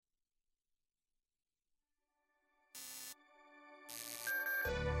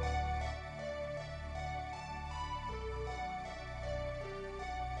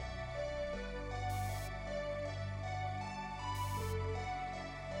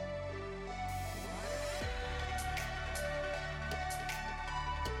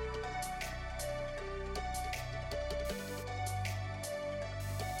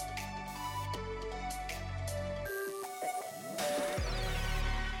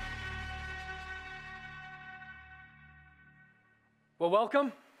Well,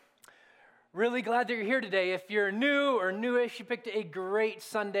 welcome. Really glad that you're here today. If you're new or newish, you picked a great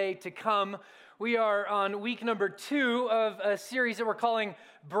Sunday to come. We are on week number 2 of a series that we're calling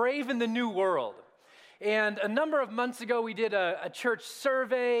Brave in the New World. And a number of months ago, we did a church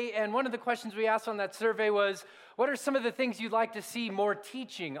survey, and one of the questions we asked on that survey was, what are some of the things you'd like to see more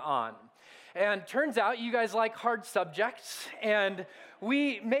teaching on? And turns out you guys like hard subjects, and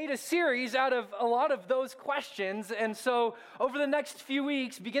we made a series out of a lot of those questions. And so over the next few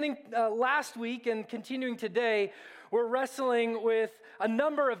weeks, beginning last week and continuing today, we're wrestling with a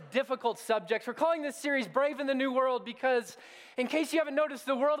number of difficult subjects. We're calling this series Brave in the New World because, in case you haven't noticed,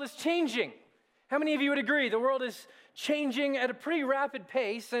 the world is changing. How many of you would agree? The world is changing at a pretty rapid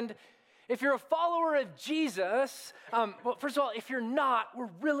pace, and if you're a follower of Jesus, well, first of all, if you're not, we're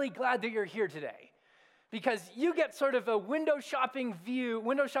really glad that you're here today because you get sort of a window shopping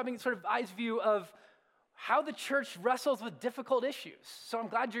sort of eyes view of how the church wrestles with difficult issues. So I'm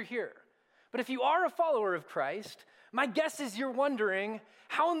glad you're here. But if you are a follower of Christ, my guess is you're wondering,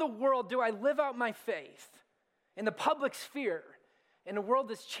 how in the world do I live out my faith in the public sphere in a world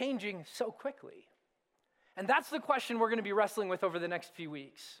that's changing so quickly? And that's the question we're going to be wrestling with over the next few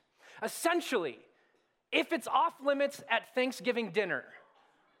weeks. Essentially, if it's off limits at Thanksgiving dinner,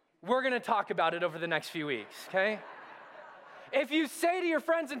 we're going to talk about it over the next few weeks, okay? If you say to your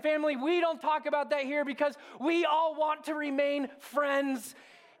friends and family, we don't talk about that here because we all want to remain friends,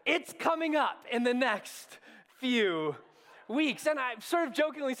 it's coming up in the next few weeks. And I sort of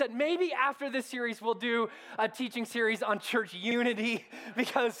jokingly said, maybe after this series, we'll do a teaching series on church unity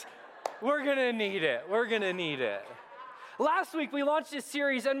because we're going to need it. We're going to need it. Last week, we launched this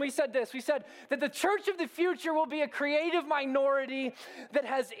series, and we said this. We said that the church of the future will be a creative minority that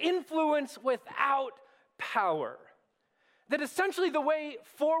has influence without power. That essentially the way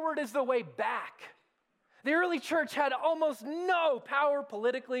forward is the way back. The early church had almost no power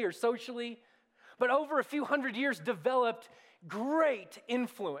politically or socially, but over a few hundred years developed great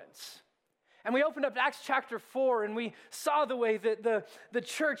influence. And we opened up Acts chapter 4, and we saw the way that the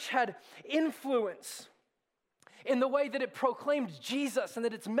church had influence in the way that it proclaimed Jesus and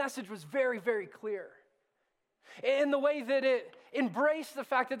that its message was very, very clear. In the way that it embraced the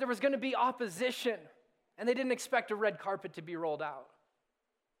fact that there was going to be opposition and they didn't expect a red carpet to be rolled out.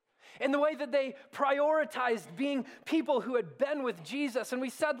 In the way that they prioritized being people who had been with Jesus. And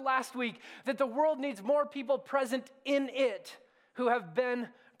we said last week that the world needs more people present in it who have been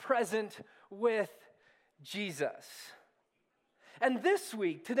present with Jesus. And this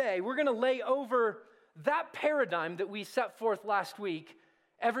week, today, we're going to lay over that paradigm that we set forth last week,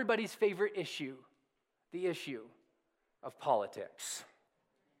 everybody's favorite issue, the issue of politics.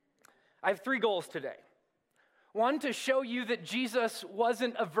 I have 3 goals today. 1, to show you that Jesus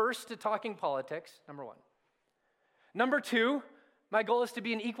wasn't averse to talking politics, number 1. Number 2, my goal is to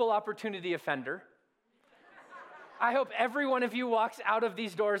be an equal opportunity offender. I hope every one of you walks out of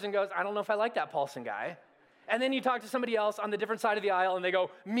these doors and goes, I don't know if I like that Paulson guy. And then you talk to somebody else on the different side of the aisle and they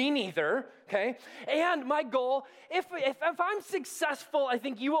go, me neither, okay? And my goal, if I'm successful, I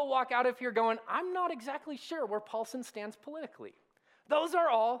think you will walk out of here going, I'm not exactly sure where Paulson stands politically. Those are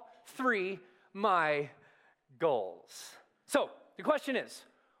all 3 my goals. So the question is,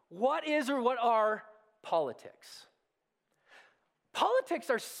 what is or what are politics? Politics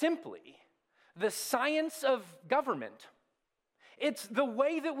are simply the science of government. It's the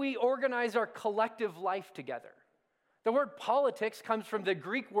way that we organize our collective life together. The word politics comes from the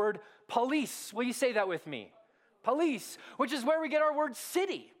Greek word police. Will you say that with me? Police, which is where we get our word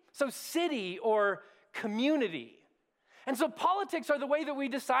city. So city or community. And so politics are the way that we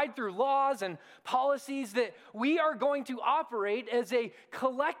decide through laws and policies that we are going to operate as a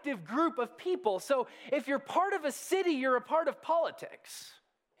collective group of people. So if you're part of a city, you're a part of politics.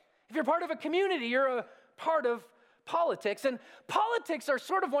 If you're part of a community, you're a part of politics. And politics are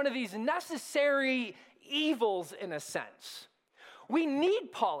sort of one of these necessary evils in a sense. We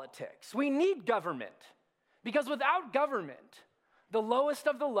need politics. We need government. Because without government, the lowest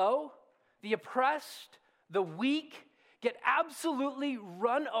of the low, the oppressed, the weak, get absolutely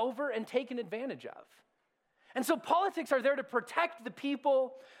run over and taken advantage of. And so politics are there to protect the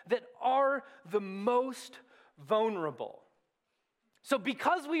people that are the most vulnerable. So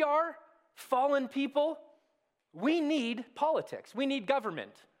because we are fallen people, we need politics. We need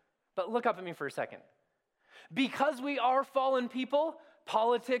government. But look up at me for a second. Because we are fallen people,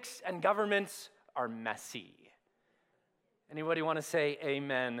 politics and governments are messy. Anybody want to say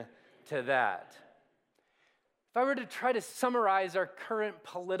amen to that? If I were to try to summarize our current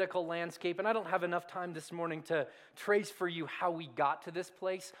political landscape, and I don't have enough time this morning to trace for you how we got to this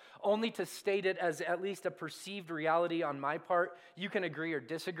place, only to state it as at least a perceived reality on my part, you can agree or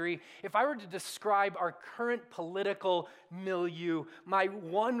disagree. If I were to describe our current political milieu, my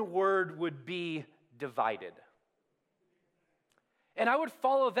one word would be divided. And I would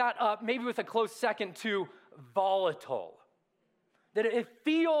follow that up maybe with a close second to volatile. That it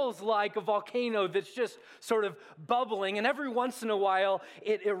feels like a volcano that's just sort of bubbling, and every once in a while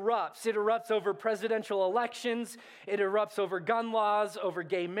it erupts. It erupts over presidential elections, it erupts over gun laws, over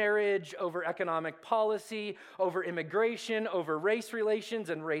gay marriage, over economic policy, over immigration, over race relations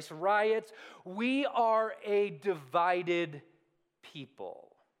and race riots. We are a divided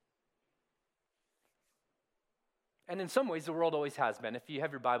people. And in some ways, the world always has been. If you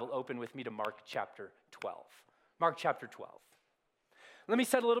have your Bible open with me to Mark chapter 12. Mark chapter 12. Let me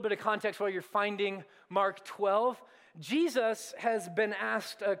set a little bit of context while you're finding Mark 12. Jesus has been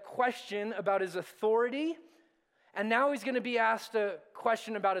asked a question about his authority, and now he's going to be asked a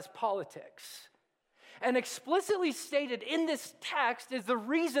question about his politics. And explicitly stated in this text is the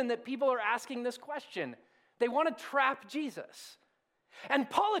reason that people are asking this question. They want to trap Jesus. And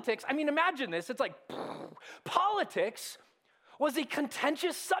politics, I mean, imagine this. It's like, politics was a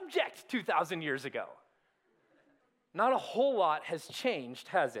contentious subject 2,000 years ago. Not a whole lot has changed,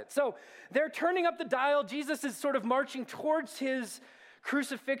 has it? So they're turning up the dial. Jesus is sort of marching towards his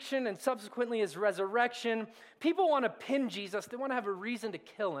crucifixion and subsequently his resurrection. People want to pin Jesus. They want to have a reason to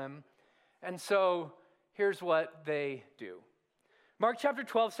kill him. And so here's what they do. Mark chapter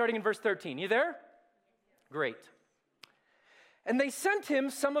 12, starting in verse 13. You there? Great. And they sent him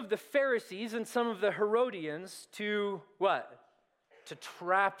some of the Pharisees and some of the Herodians to what? To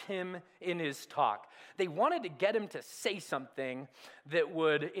trap him in his talk. They wanted to get him to say something that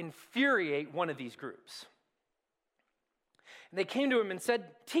would infuriate one of these groups. And they came to him and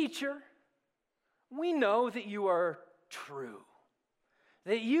said, "Teacher, we know that you are true,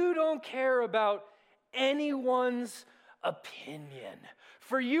 that you don't care about anyone's opinion,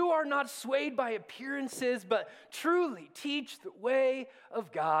 for you are not swayed by appearances, but truly teach the way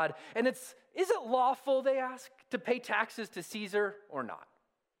of God." And is it lawful, they ask, to pay taxes to Caesar or not?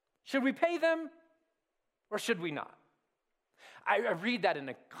 Should we pay them or should we not? I read that in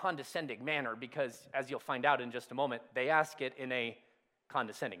a condescending manner because, as you'll find out in just a moment, they ask it in a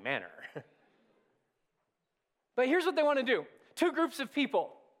condescending manner. But here's what they want to do. Two groups of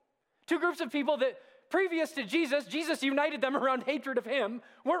people that previous to Jesus united them around hatred of him,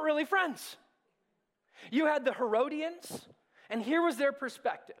 weren't really friends. You had the Herodians, and here was their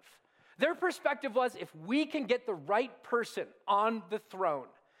perspective. Their perspective was, if we can get the right person on the throne,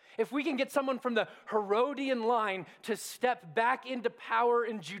 if we can get someone from the Herodian line to step back into power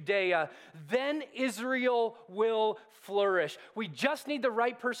in Judea, then Israel will flourish. We just need the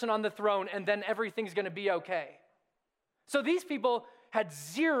right person on the throne, and then everything's going to be okay. So these people had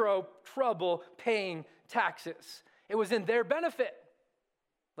zero trouble paying taxes. It was in their benefit.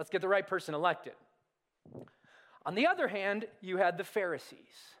 Let's get the right person elected. On the other hand, you had the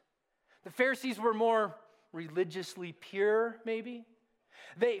Pharisees. The Pharisees were more religiously pure, maybe.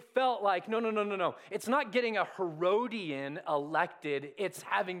 They felt like, no. It's not getting a Herodian elected, it's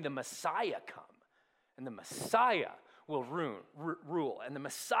having the Messiah come. And the Messiah will rule, and the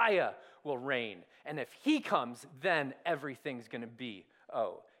Messiah will reign. And if he comes, then everything's going to be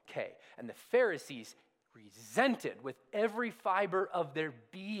okay. And the Pharisees resented with every fiber of their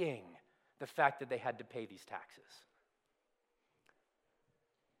being the fact that they had to pay these taxes.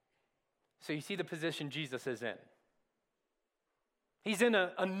 So you see the position Jesus is in. He's in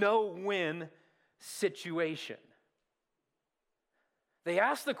a no-win situation. They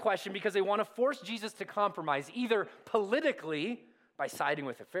ask the question because they want to force Jesus to compromise, either politically by siding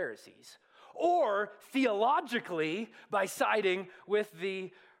with the Pharisees, or theologically by siding with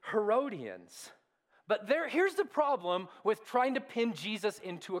the Herodians. But here's the problem with trying to pin Jesus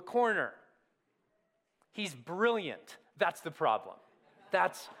into a corner. He's brilliant. That's the problem.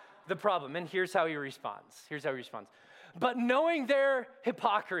 That's the problem. And here's how he responds. But knowing their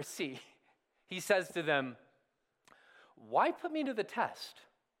hypocrisy, he says to them, "Why put me to the test?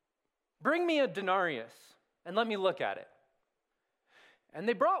 Bring me a denarius and let me look at it." And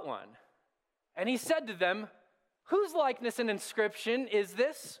they brought one. And he said to them, "Whose likeness and inscription is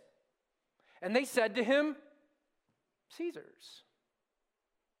this?" And they said to him, "Caesar's."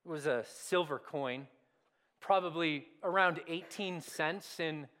 It was a silver coin, probably around 18 cents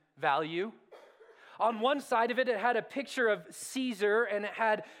in value. On one side of it, it had a picture of Caesar, and it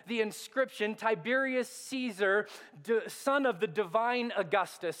had the inscription, "Tiberius Caesar, son of the divine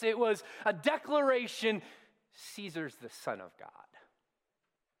Augustus." It was a declaration, Caesar's the Son of God.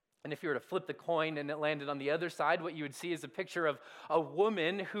 And if you were to flip the coin and it landed on the other side, what you would see is a picture of a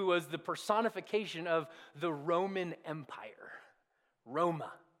woman who was the personification of the Roman Empire,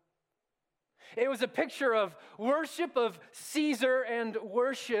 Roma. It was a picture of worship of Caesar and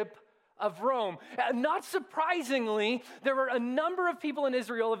worship of Rome. Not surprisingly, there were a number of people in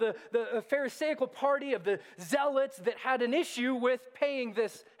Israel of the Pharisaical party, of the zealots, that had an issue with paying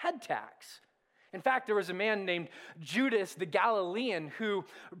this head tax. In fact, there was a man named Judas the Galilean who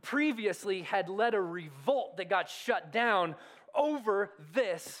previously had led a revolt that got shut down over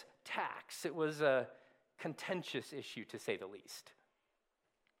this tax. It was a contentious issue, to say the least.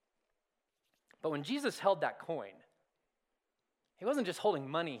 But when Jesus held that coin, he wasn't just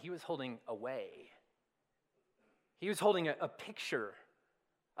holding money, he was holding a way. He was holding a picture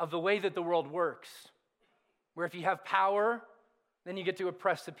of the way that the world works, where if you have power, then you get to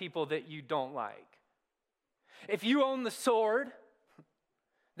oppress the people that you don't like. If you own the sword,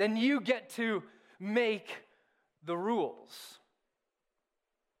 then you get to make the rules.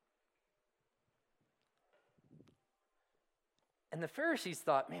 And the Pharisees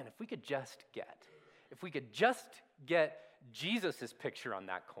thought, man, if we could just get Jesus' picture on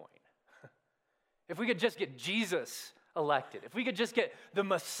that coin, if we could just get Jesus elected, if we could just get the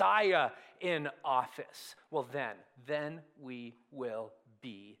Messiah in office, well then we will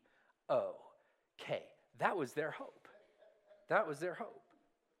be okay. That was their hope. That was their hope.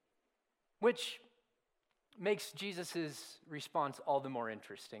 Which makes Jesus' response all the more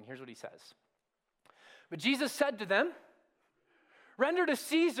interesting. Here's what he says. But Jesus said to them, "Render to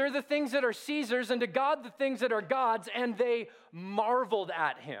Caesar the things that are Caesar's, and to God the things that are God's." And they marveled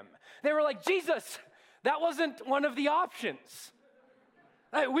at him. They were like, Jesus, that wasn't one of the options.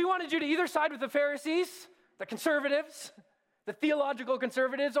 We wanted you to either side with the Pharisees, the conservatives, the theological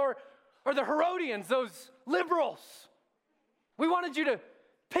conservatives, or the Herodians, those liberals. We wanted you to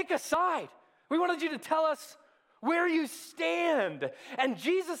pick a side. We wanted you to tell us where you stand. And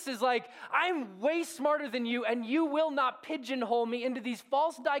Jesus is like, I'm way smarter than you, and you will not pigeonhole me into these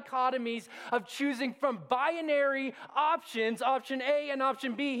false dichotomies of choosing from binary options, option A and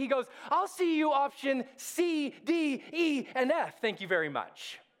option B. He goes, I'll see you option C, D, E, and F. Thank you very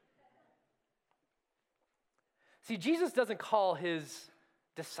much. See, Jesus doesn't call his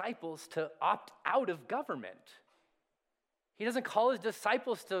disciples to opt out of government. He doesn't call his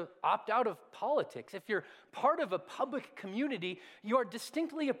disciples to opt out of politics. If you're part of a public community, you are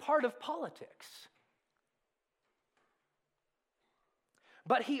distinctly a part of politics.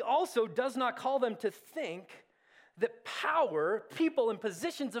 But he also does not call them to think that power, people in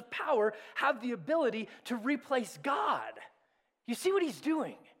positions of power, have the ability to replace God. You see what he's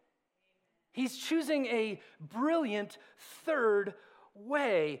doing? He's choosing a brilliant third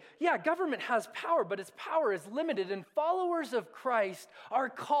way. Yeah, government has power, but its power is limited, and followers of Christ are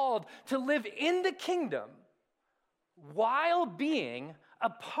called to live in the kingdom while being a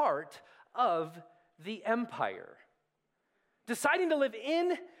part of the empire. Deciding to live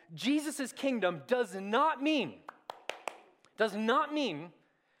in Jesus' kingdom does not mean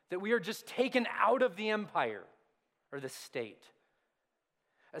that we are just taken out of the empire or the state.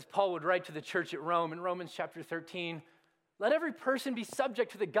 As Paul would write to the church at Rome in Romans chapter 13, let every person be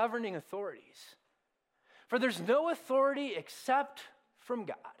subject to the governing authorities. For there's no authority except from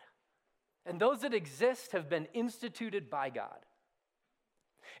God. And those that exist have been instituted by God.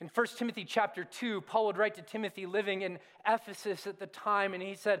 In 1 Timothy chapter 2, Paul would write to Timothy living in Ephesus at the time, and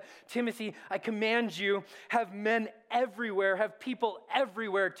he said, Timothy, I command you, have men everywhere, have people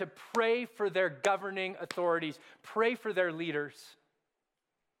everywhere to pray for their governing authorities, pray for their leaders.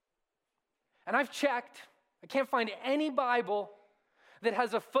 And I've checked. I can't find any Bible that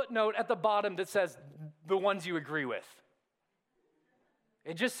has a footnote at the bottom that says the ones you agree with.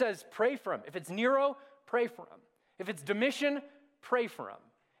 It just says pray for him. If it's Nero, pray for him. If it's Domitian, pray for him.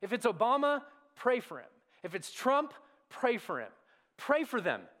 If it's Obama, pray for him. If it's Trump, pray for him. Pray for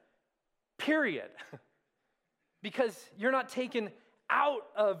them, period. Because you're not taken out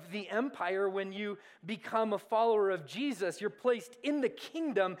of the empire when you become a follower of Jesus. You're placed in the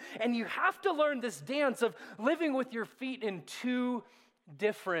kingdom, and you have to learn this dance of living with your feet in two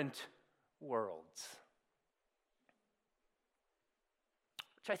different worlds,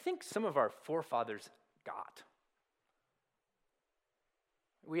 which I think some of our forefathers got.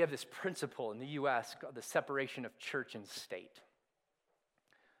 We have this principle in the U.S. called the separation of church and state.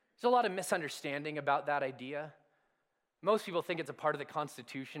 There's a lot of misunderstanding about that idea. Most people think it's a part of the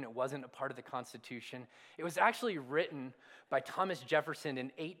Constitution. It wasn't a part of the Constitution. It was actually written by Thomas Jefferson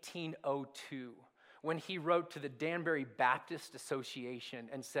in 1802 when he wrote to the Danbury Baptist Association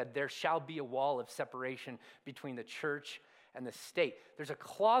and said, there shall be a wall of separation between the church and the state. There's a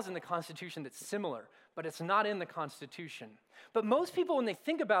clause in the Constitution that's similar, but it's not in the Constitution. But most people, when they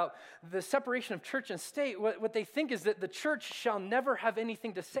think about the separation of church and state, what they think is that the church shall never have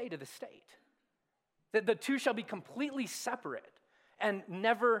anything to say to the state. That the two shall be completely separate and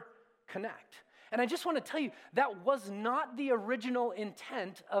never connect. And I just want to tell you, that was not the original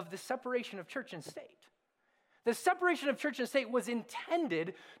intent of the separation of church and state. The separation of church and state was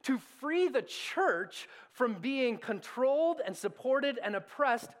intended to free the church from being controlled and supported and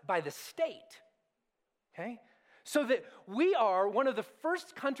oppressed by the state. Okay? So that we are one of the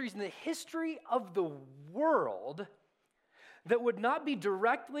first countries in the history of the world that would not be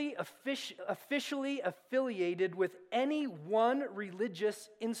directly officially affiliated with any one religious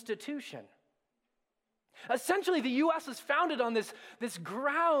institution. Essentially, the U.S. is founded on this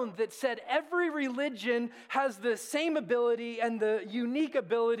ground that said every religion has the same ability and the unique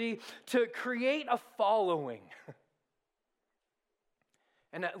ability to create a following.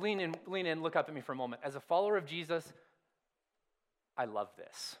 And lean in, look up at me for a moment. As a follower of Jesus, I love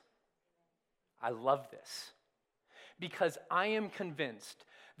this. I love this. Because I am convinced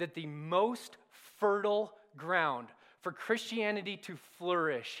that the most fertile ground for Christianity to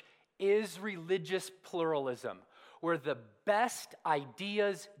flourish is religious pluralism, where the best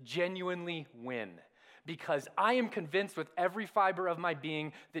ideas genuinely win. Because I am convinced with every fiber of my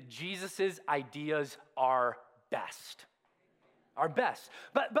being that Jesus' ideas are best. Are best.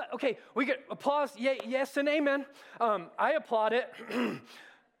 But okay, we get applause, yes and amen. I applaud it.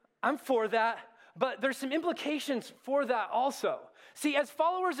 I'm for that. But there's some implications for that also. See, as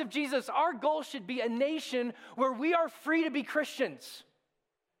followers of Jesus, our goal should be a nation where we are free to be Christians.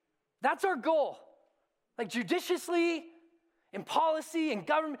 That's our goal. Like judiciously, in policy, in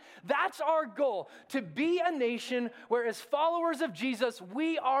government, that's our goal. To be a nation where as followers of Jesus,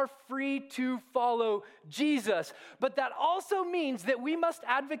 we are free to follow Jesus. But that also means that we must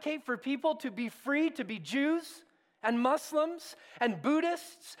advocate for people to be free to be Jews and Muslims and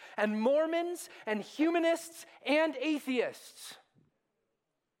Buddhists and Mormons and humanists and atheists.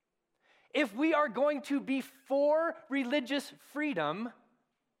 If we are going to be for religious freedom,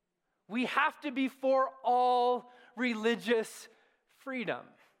 we have to be for all religious freedom.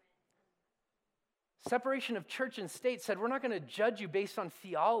 Separation of church and state said, we're not going to judge you based on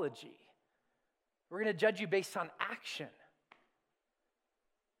theology. We're going to judge you based on action.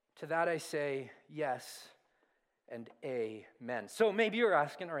 To that I say yes and amen. So maybe you're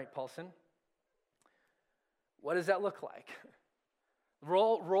asking, all right, Paulson, what does that look like?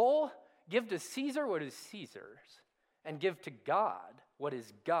 Give to Caesar what is Caesar's, and give to God what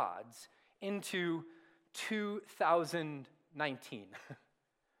is God's into 2019.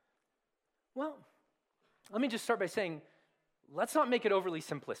 Well, let me just start by saying, let's not make it overly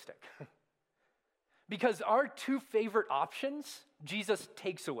simplistic. Because our two favorite options, Jesus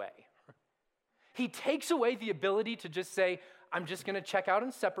takes away. He takes away the ability to just say, I'm just going to check out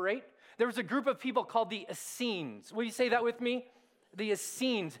and separate. There was a group of people called the Essenes. Will you say that with me? The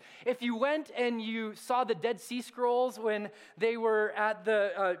Essenes. If you went and you saw the Dead Sea Scrolls when they were at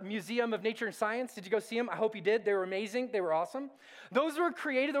the Museum of Nature and Science, did you go see them? I hope you did. They were amazing. They were awesome. Those were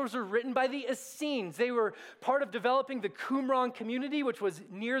written by the Essenes. They were part of developing the Qumran community, which was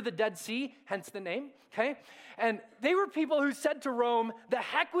near the Dead Sea, hence the name, okay? And they were people who said to Rome, the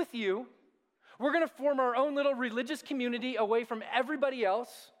heck with you. We're going to form our own little religious community away from everybody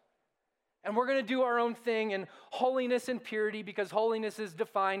else. And we're going to do our own thing in holiness and purity because holiness is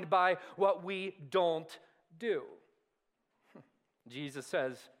defined by what we don't do. Jesus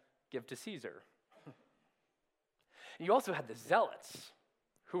says, give to Caesar. You also had the zealots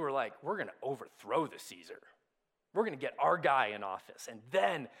who were like, we're going to overthrow the Caesar. We're going to get our guy in office, and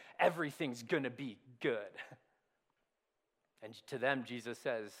then everything's going to be good. And to them, Jesus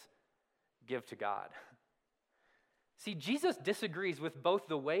says, give to God. See, Jesus disagrees with both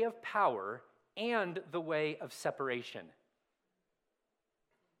the way of power and the way of separation.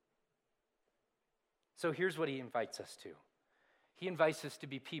 So here's what he invites us to. He invites us to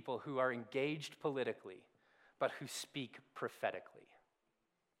be people who are engaged politically, but who speak prophetically.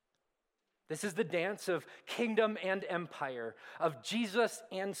 This is the dance of kingdom and empire, of Jesus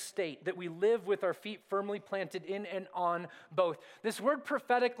and state, that we live with our feet firmly planted in and on both. This word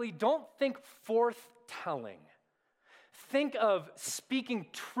prophetically, don't think forth-telling. Think of speaking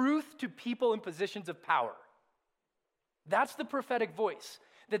truth to people in positions of power. That's the prophetic voice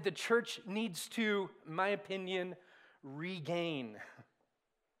that the church needs to, in my opinion, regain.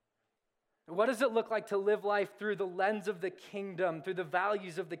 What does it look like to live life through the lens of the kingdom, through the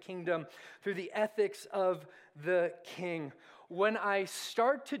values of the kingdom, through the ethics of the king? When I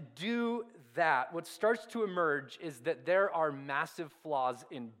start to do that, what starts to emerge is that there are massive flaws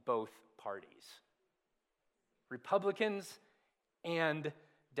in both parties, Republicans and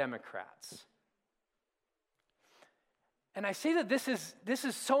Democrats. And I say that this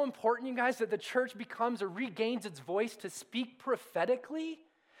is so important, you guys, that the church becomes or regains its voice to speak prophetically,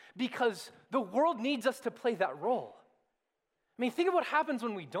 because the world needs us to play that role. I mean, think of what happens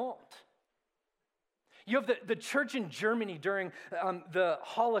when we don't. You have the church in Germany during the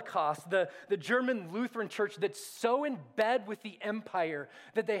Holocaust, the German Lutheran church that's so in bed with the empire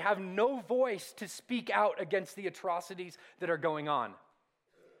that they have no voice to speak out against the atrocities that are going on.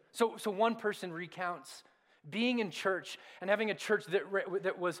 So one person recounts being in church and having a church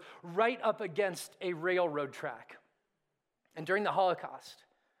that was right up against a railroad track. And during the Holocaust,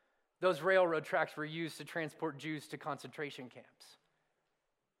 those railroad tracks were used to transport Jews to concentration camps.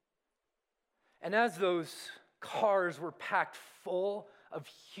 And as those cars were packed full of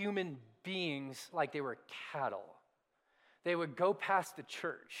human beings like they were cattle, they would go past the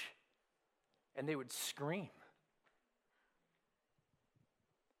church and they would scream.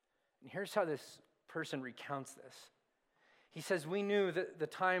 And here's how this person recounts this. He says, "We knew that the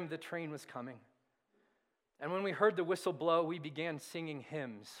time the train was coming. And when we heard the whistle blow, we began singing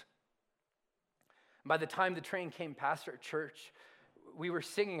hymns. By the time the train came past our church, we were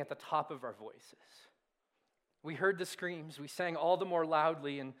singing at the top of our voices. We heard the screams, we sang all the more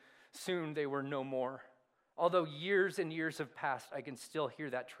loudly, and soon they were no more. Although years and years have passed, I can still hear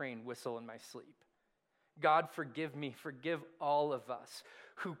that train whistle in my sleep. God, forgive me, forgive all of us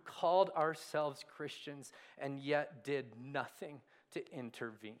who called ourselves Christians and yet did nothing to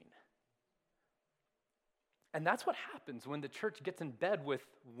intervene." And that's what happens when the church gets in bed with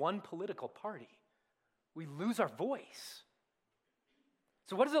one political party. We lose our voice.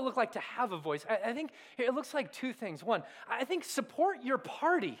 So what does it look like to have a voice? I think it looks like two things. One, I think support your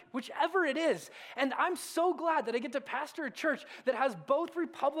party, whichever it is. And I'm so glad that I get to pastor a church that has both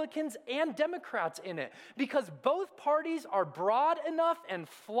Republicans and Democrats in it, because both parties are broad enough and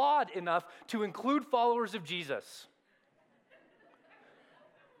flawed enough to include followers of Jesus.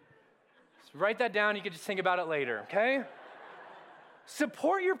 So write that down. You can just think about it later, okay?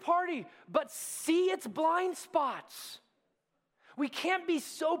 Support your party, but see its blind spots. We can't be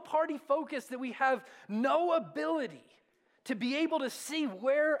so party-focused that we have no ability to be able to see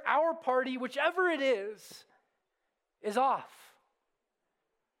where our party, whichever it is off.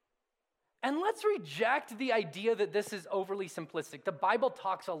 And let's reject the idea that this is overly simplistic. The Bible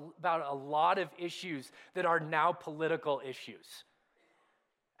talks about a lot of issues that are now political issues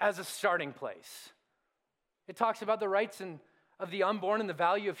as a starting place. It talks about the rights of the unborn and the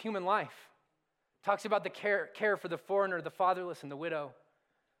value of human life. Talks about the care for the foreigner, the fatherless, and the widow.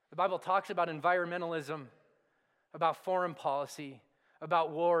 The Bible talks about environmentalism, about foreign policy,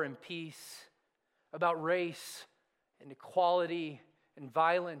 about war and peace, about race and equality and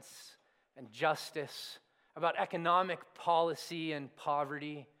violence and justice, about economic policy and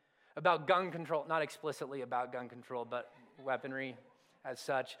poverty, about gun control, not explicitly about gun control, but weaponry as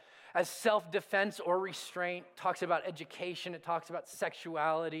such, as self-defense or restraint, talks about education, it talks about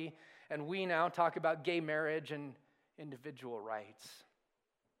sexuality, and we now talk about gay marriage and individual rights.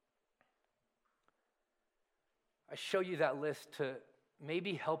 I show you that list to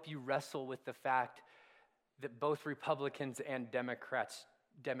maybe help you wrestle with the fact that both Republicans and Democrats,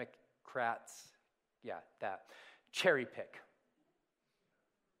 cherry pick.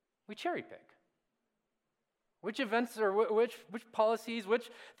 We cherry pick. Which events or which policies,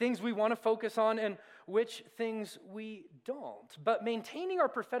 which things we want to focus on and which things we don't. But maintaining our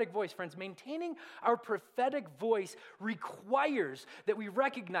prophetic voice, friends, maintaining our prophetic voice requires that we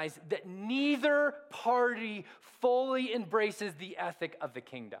recognize that neither party fully embraces the ethic of the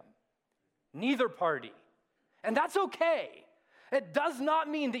kingdom. Neither party. And that's okay. It does not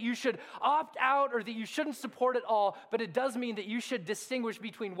mean that you should opt out or that you shouldn't support it all, but it does mean that you should distinguish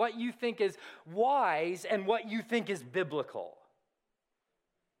between what you think is wise and what you think is biblical.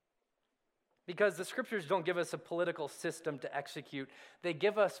 Because the scriptures don't give us a political system to execute, they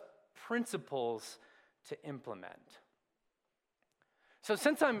give us principles to implement. So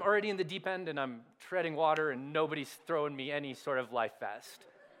since I'm already in the deep end and I'm treading water and nobody's throwing me any sort of life vest,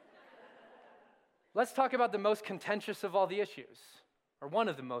 let's talk about the most contentious of all the issues, or one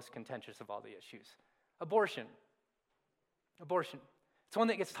of the most contentious of all the issues, abortion. Abortion. It's one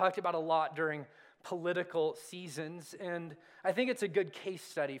that gets talked about a lot during political seasons. And I think it's a good case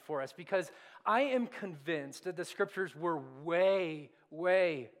study for us because I am convinced that the scriptures were way,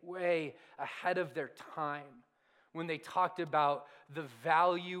 way, way ahead of their time when they talked about the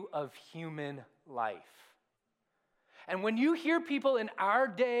value of human life. And when you hear people in our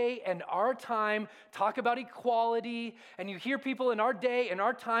day and our time talk about equality, and you hear people in our day and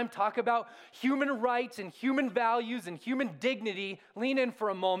our time talk about human rights and human values and human dignity, lean in for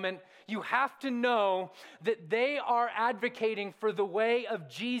a moment. You have to know that they are advocating for the way of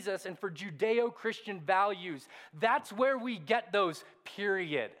Jesus and for Judeo-Christian values. That's where we get those,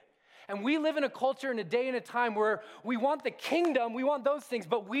 period. And we live in a culture and a day and a time where we want the kingdom, we want those things,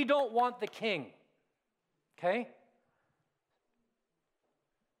 but we don't want the king. Okay?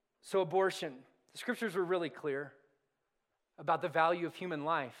 So abortion, the scriptures were really clear about the value of human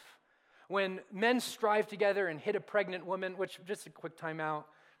life. When men strive together and hit a pregnant woman, which, just a quick time out,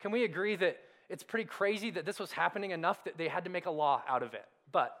 can we agree that it's pretty crazy that this was happening enough that they had to make a law out of it?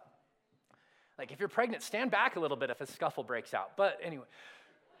 But, like, if you're pregnant, stand back a little bit if a scuffle breaks out. But anyway,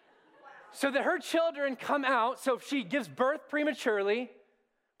 so that her children come out, so if she gives birth prematurely,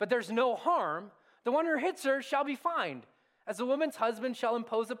 but there's no harm, the one who hits her shall be fined, as the woman's husband shall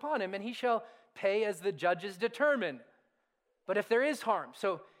impose upon him, and he shall pay as the judges determine. But if there is harm,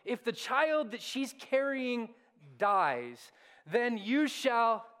 so if the child that she's carrying dies, then you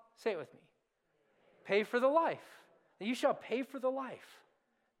shall, say it with me, pay for the life. You shall pay for the life.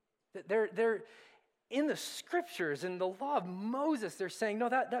 They're in the scriptures, in the law of Moses, they're saying, no,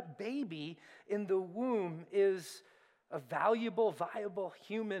 that baby in the womb is a valuable, viable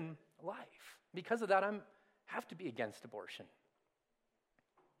human life. Because of that, I have to be against abortion.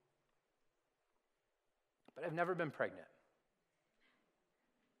 But I've never been pregnant.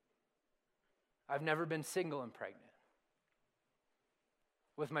 I've never been single and pregnant.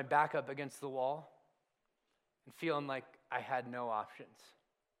 With my back up against the wall and feeling like I had no options.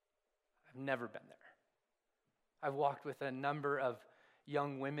 I've never been there. I've walked with a number of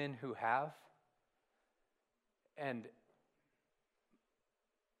young women who have, and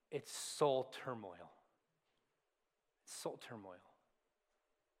it's soul turmoil. Soul turmoil.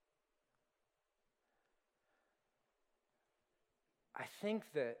 I think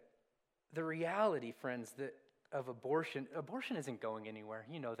that the reality, friends, that of abortion isn't going anywhere.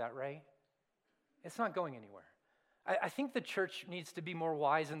 You know that, right? It's not going anywhere. I think the church needs to be more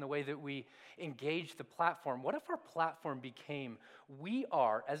wise in the way that we engage the platform. What if our platform became,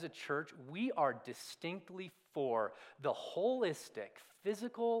 as a church, we are distinctly for the holistic,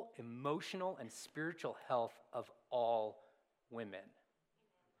 physical, emotional, and spiritual health of all women?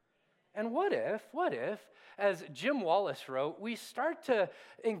 And what if, as Jim Wallace wrote, we start to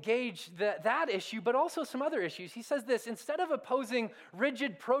engage that issue, but also some other issues. He says this: instead of opposing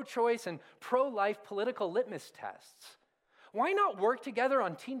rigid pro-choice and pro-life political litmus tests, why not work together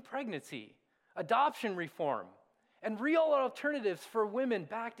on teen pregnancy, adoption reform, and real alternatives for women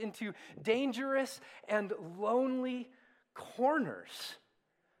backed into dangerous and lonely corners?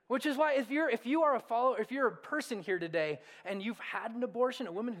 Which is why if you are a follower, if you're a person here today and you've had an abortion,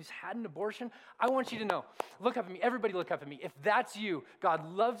 a woman who's had an abortion, I want you to know, look up at me, everybody look up at me. If that's you,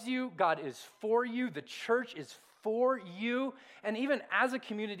 God loves you, God is for you, the church is for you, and even as a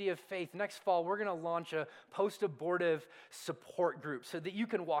community of faith, next fall we're gonna launch a post-abortive support group so that you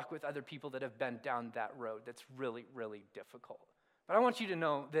can walk with other people that have been down that road that's really, really difficult. But I want you to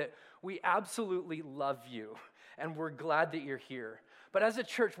know that we absolutely love you and we're glad that you're here. But as a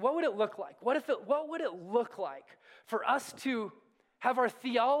church, what would it look like? What would it look like for us to have our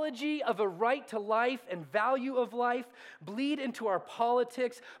theology of a right to life and value of life bleed into our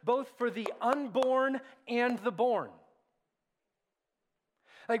politics, both for the unborn and the born?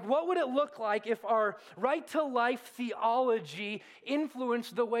 Like, what would it look like if our right to life theology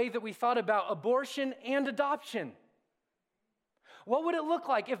influenced the way that we thought about abortion and adoption? What would it look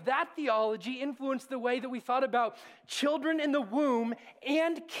like if that theology influenced the way that we thought about children in the womb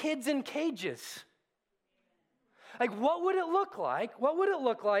and kids in cages? Like, what would it look like? What would it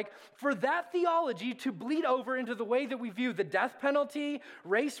look like for that theology to bleed over into the way that we view the death penalty,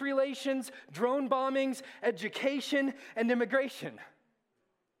 race relations, drone bombings, education, and immigration?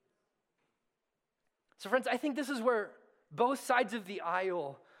 So, friends, I think this is where both sides of the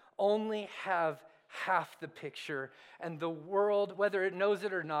aisle only have half the picture, and the world, whether it knows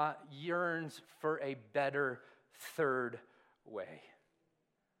it or not, yearns for a better third way.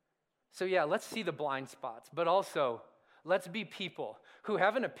 So yeah, let's see the blind spots, but also let's be people who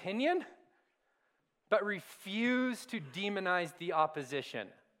have an opinion but refuse to demonize the opposition.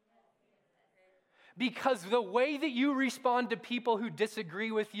 because the way that you respond to people who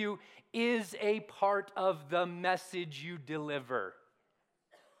disagree with you is a part of the message you deliver.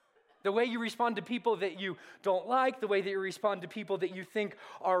 The way you respond to people that you don't like, the way that you respond to people that you think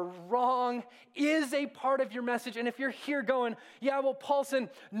are wrong is a part of your message. And if you're here going, yeah, well, Paulson,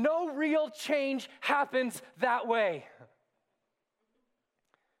 no real change happens that way.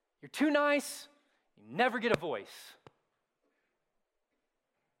 You're too nice, you never get a voice.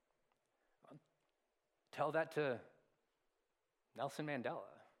 Tell that to Nelson Mandela.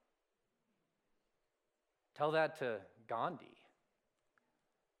 Tell that to Gandhi.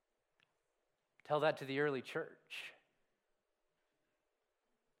 Tell that to the early church.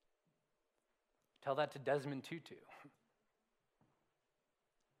 Tell that to Desmond Tutu.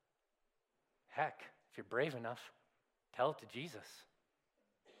 Heck, if you're brave enough, tell it to Jesus.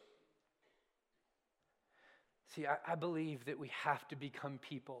 See, I believe that we have to become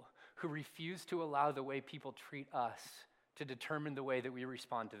people who refuse to allow the way people treat us to determine the way that we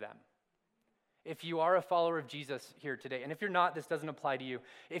respond to them. If you are a follower of Jesus here today, and if you're not, this doesn't apply to you.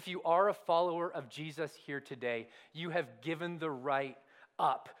 If you are a follower of Jesus here today, you have given the right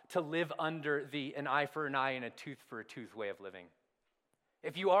up to live under the an eye for an eye and a tooth for a tooth way of living.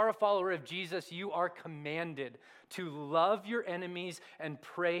 If you are a follower of Jesus, you are commanded to love your enemies and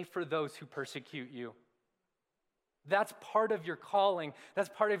pray for those who persecute you. That's part of your calling. That's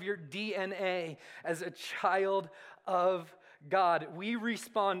part of your DNA as a child of God. We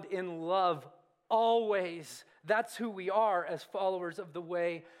respond in love always. That's who we are as followers of the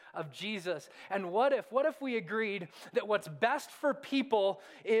way of Jesus. And what if we agreed that what's best for people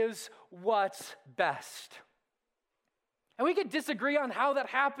is what's best? And we could disagree on how that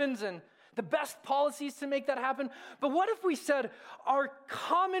happens and the best policies to make that happen. But what if we said our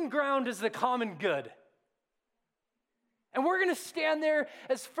common ground is the common good? And we're going to stand there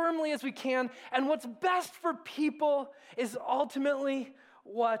as firmly as we can. And what's best for people is ultimately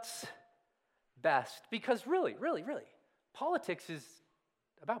what's best. Because really, politics is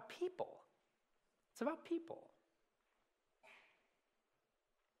about people. It's about people.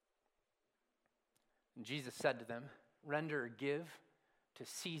 And Jesus said to them, "Render or give to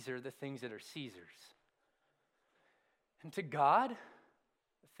Caesar the things that are Caesar's, and to God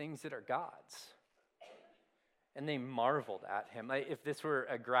the things that are God's." And they marveled at him. If this were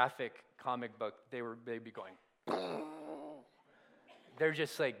a graphic comic book, they'd be going, they're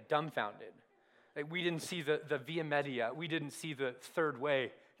just like dumbfounded. Like, we didn't see the Via Media. We didn't see the third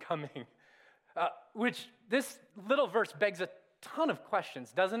way coming. Which this little verse begs a ton of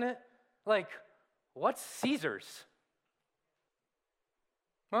questions, doesn't it? Like, what's Caesar's?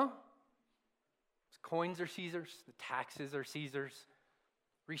 Well, coins are Caesar's. The taxes are Caesar's.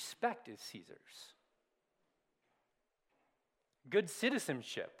 Respect is Caesar's. Good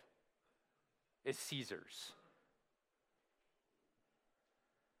citizenship is Caesar's.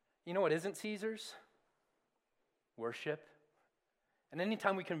 You know what isn't Caesar's? Worship. And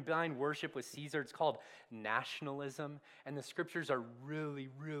anytime we combine worship with Caesar, it's called nationalism. And the scriptures are really,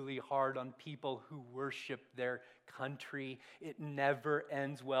 really hard on people who worship their country. It never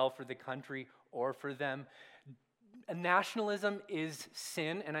ends well for the country or for them. Nationalism is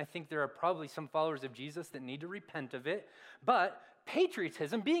sin, and I think there are probably some followers of Jesus that need to repent of it. But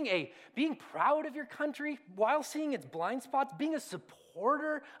patriotism, being proud of your country while seeing its blind spots, being a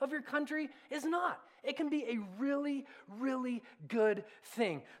supporter of your country is not. It can be a really, really good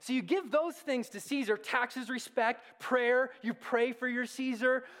thing. So you give those things to Caesar: taxes, respect, prayer. You pray for your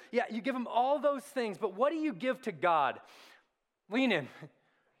Caesar. Yeah, you give him all those things. But what do you give to God? Lean in.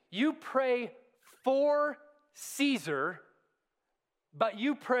 You pray for Caesar, but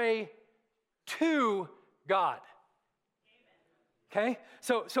you pray to God. Okay?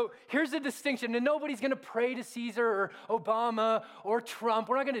 So here's the distinction. And nobody's going to pray to Caesar or Obama or Trump.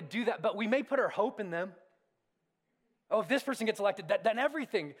 We're not going to do that, but we may put our hope in them. Oh, if this person gets elected, then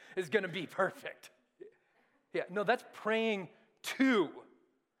everything is going to be perfect. Yeah, no, that's praying to.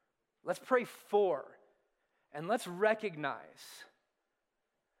 Let's pray for. And let's recognize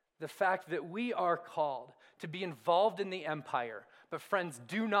the fact that we are called to be involved in the empire. But friends,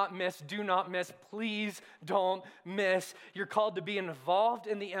 do not miss, please don't miss. You're called to be involved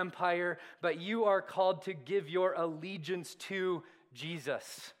in the empire, but you are called to give your allegiance to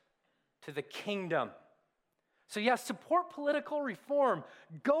Jesus, to the kingdom. So yes, support political reform.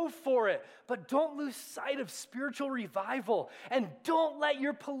 Go for it. But don't lose sight of spiritual revival. And don't let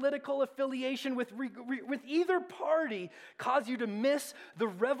your political affiliation with either party cause you to miss the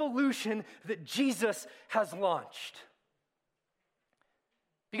revolution that Jesus has launched.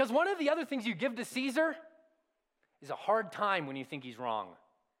 Because one of the other things you give to Caesar is a hard time when you think he's wrong.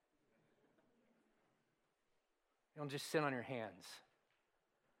 You don't just sit on your hands.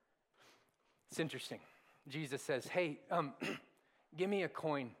 It's interesting. Jesus says, hey, give me a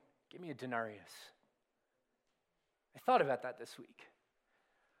coin. Give me a denarius. I thought about that this week.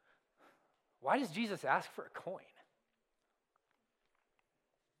 Why does Jesus ask for a coin?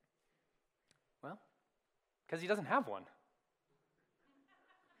 Well, because he doesn't have one.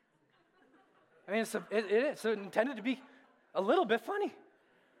 I mean, it's intended to be a little bit funny.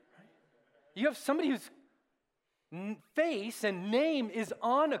 You have somebody whose face and name is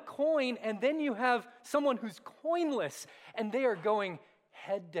on a coin, and then you have someone who's coinless, and they are going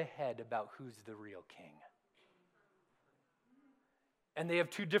head to head about who's the real king. And they have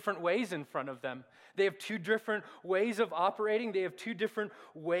two different ways in front of them. They have two different ways of operating. They have two different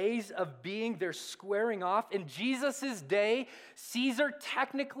ways of being. They're squaring off. In Jesus' day, Caesar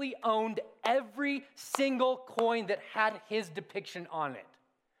technically owned every single coin that had his depiction on it.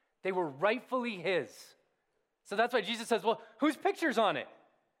 They were rightfully his. So that's why Jesus says, well, whose picture's on it?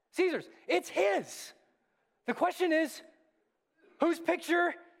 Caesar's. It's his. The question is, whose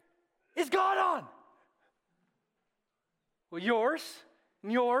picture is God on? Well, yours,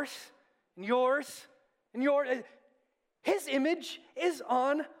 and yours, and yours, and yours. His image is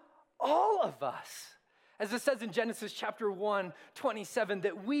on all of us. As it says in Genesis chapter 1, 27,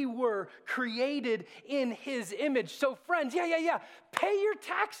 that we were created in his image. So friends, pay your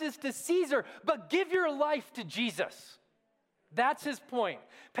taxes to Caesar, but give your life to Jesus. That's his point.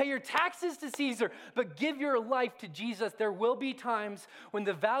 Pay your taxes to Caesar, but give your life to Jesus. There will be times when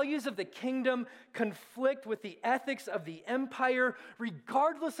the values of the kingdom conflict with the ethics of the empire.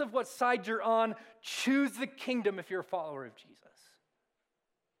 Regardless of what side you're on, choose the kingdom if you're a follower of Jesus.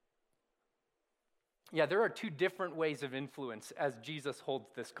 Yeah, there are two different ways of influence as Jesus holds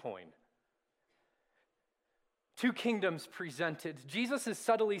this coin. Two kingdoms presented. Jesus is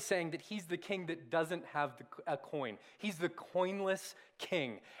subtly saying that he's the king that doesn't have a coin. He's the coinless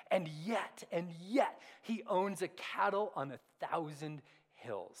king. And yet, he owns a cattle on 1,000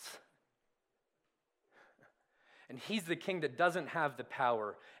 hills. And he's the king that doesn't have the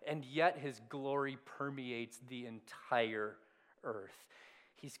power, and yet his glory permeates the entire earth.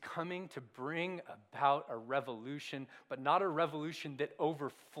 He's coming to bring about a revolution, but not a revolution that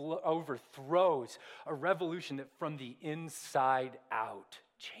overthrows, a revolution that from the inside out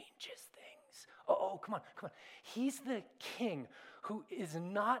changes things. Come on. He's the king who is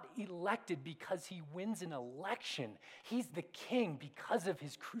not elected because he wins an election. He's the king because of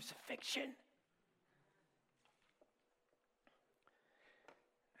his crucifixion.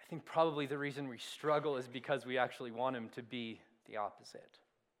 I think probably the reason we struggle is because we actually want him to be the opposite.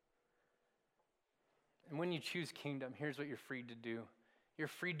 And when you choose kingdom, here's what you're free to do. You're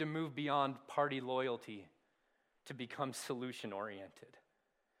free to move beyond party loyalty to become solution-oriented.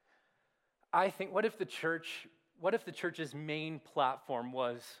 I think, what if the church's main platform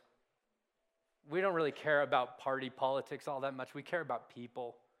was, we don't really care about party politics all that much. We care about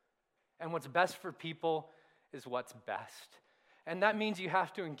people. And what's best for people is what's best. And that means you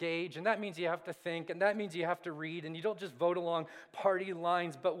have to engage, and that means you have to think, and that means you have to read, and you don't just vote along party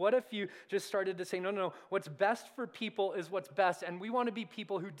lines. But what if you just started to say, no, what's best for people is what's best, and we want to be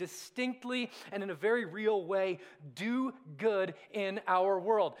people who distinctly and in a very real way do good in our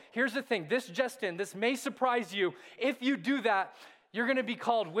world. Here's the thing, this may surprise you. If you do that, you're going to be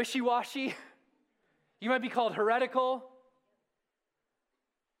called wishy-washy. You might be called heretical.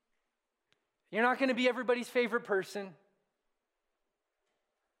 You're not going to be everybody's favorite person.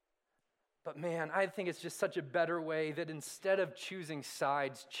 But man, I think it's just such a better way that instead of choosing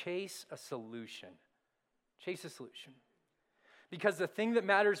sides, chase a solution. Chase a solution. Because the thing that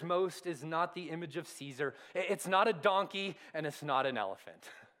matters most is not the image of Caesar. It's not a donkey, and it's not an elephant.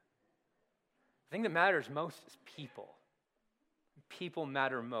 The thing that matters most is people. People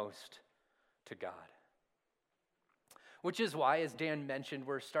matter most to God. Which is why, as Dan mentioned,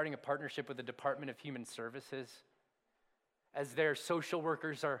 we're starting a partnership with the Department of Human Services. As their social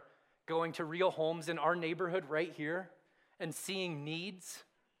workers are going to real homes in our neighborhood right here and seeing needs.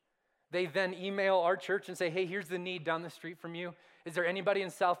 They then email our church and say, hey, here's the need down the street from you. Is there anybody in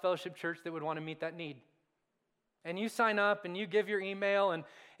South Fellowship Church that would want to meet that need? And you sign up and you give your email, and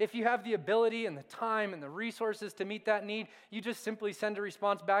if you have the ability and the time and the resources to meet that need, you just simply send a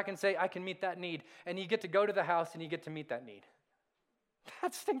response back and say, I can meet that need. And you get to go to the house and you get to meet that need.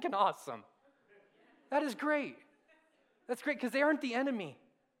 That's stinking awesome. That is great. That's great because they aren't the enemy.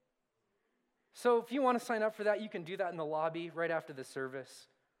 So if you want to sign up for that, you can do that in the lobby right after the service.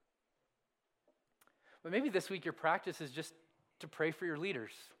 But maybe this week your practice is just to pray for your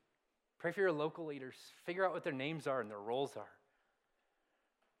leaders. Pray for your local leaders. Figure out what their names are and their roles are.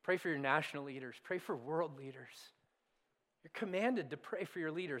 Pray for your national leaders. Pray for world leaders. You're commanded to pray for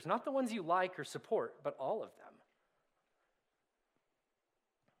your leaders, not the ones you like or support, but all of them.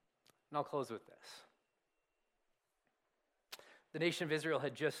 And I'll close with this. The nation of Israel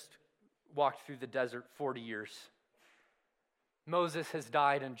had just walked through the desert 40 years. Moses has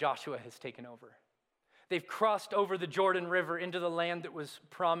died and Joshua has taken over. They've crossed over the Jordan River into the land that was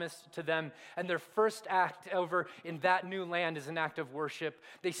promised to them, and their first act over in that new land is an act of worship.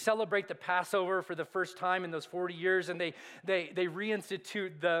 They celebrate the Passover for the first time in those 40 years, and they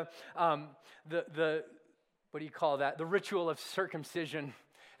reinstitute the what do you call that? The ritual of circumcision,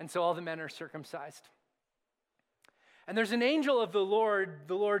 and so all the men are circumcised. And there's an angel of the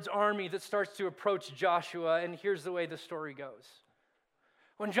Lord's army that starts to approach Joshua, and here's the way the story goes.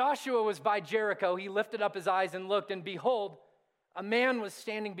 When Joshua was by Jericho, he lifted up his eyes and looked, and behold, a man was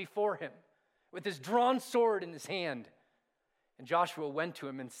standing before him with his drawn sword in his hand. And Joshua went to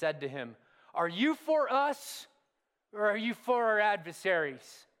him and said to him, "Are you for us, or are you for our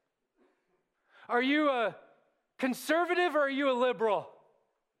adversaries? Are you a conservative, or are you a liberal?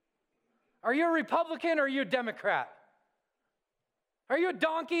 Are you a Republican, or are you a Democrat? Are you a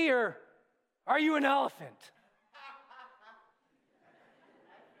donkey, or are you an elephant?"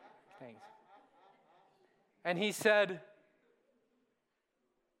 Thanks. And he said,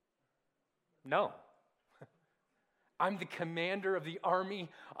 "No. I'm the commander of the army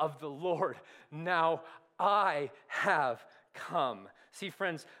of the Lord. Now I have come." See,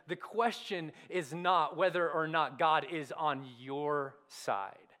 friends, the question is not whether or not God is on your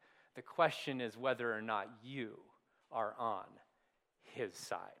side. The question is whether or not you are on his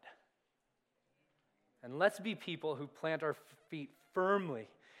side. And let's be people who plant our feet firmly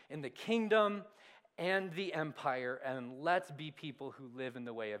in the kingdom and the empire, and let's be people who live in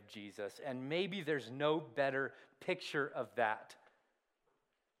the way of Jesus. And maybe there's no better picture of that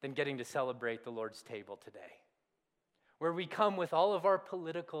than getting to celebrate the Lord's table today, where we come with all of our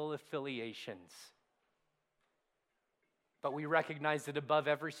political affiliations, but we recognize that above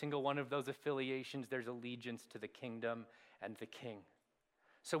every single one of those affiliations, there's allegiance to the kingdom and the king.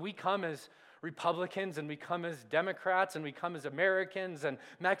 So we come as Republicans, and we come as Democrats, and we come as Americans and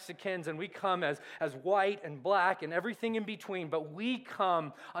Mexicans, and we come as white and black and everything in between, but we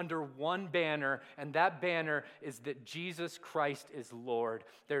come under one banner, and that banner is that Jesus Christ is Lord.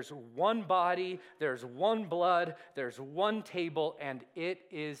 There's one body, there's one blood, there's one table, and it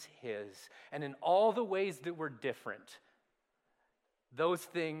is his. And in all the ways that we're different, those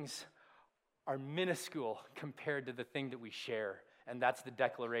things are minuscule compared to the thing that we share. And that's the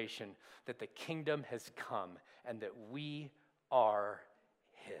declaration that the kingdom has come and that we are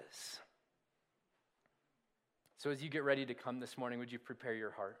his. So as you get ready to come this morning, would you prepare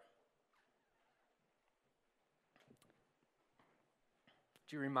your heart?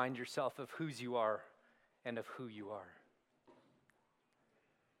 Would you remind yourself of whose you are and of who you are?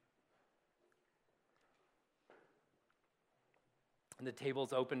 And the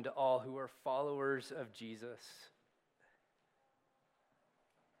table's open to all who are followers of Jesus,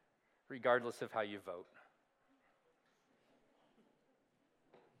 regardless of how you vote.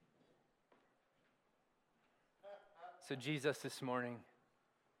 So Jesus, this morning,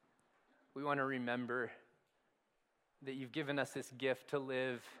 we want to remember that you've given us this gift to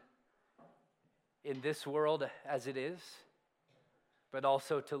live in this world as it is, but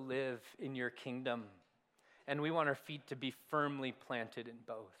also to live in your kingdom. And we want our feet to be firmly planted in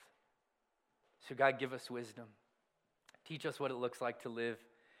both. So God, give us wisdom. Teach us what it looks like to live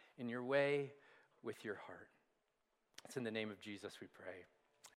in your way with your heart. It's in the name of Jesus we pray.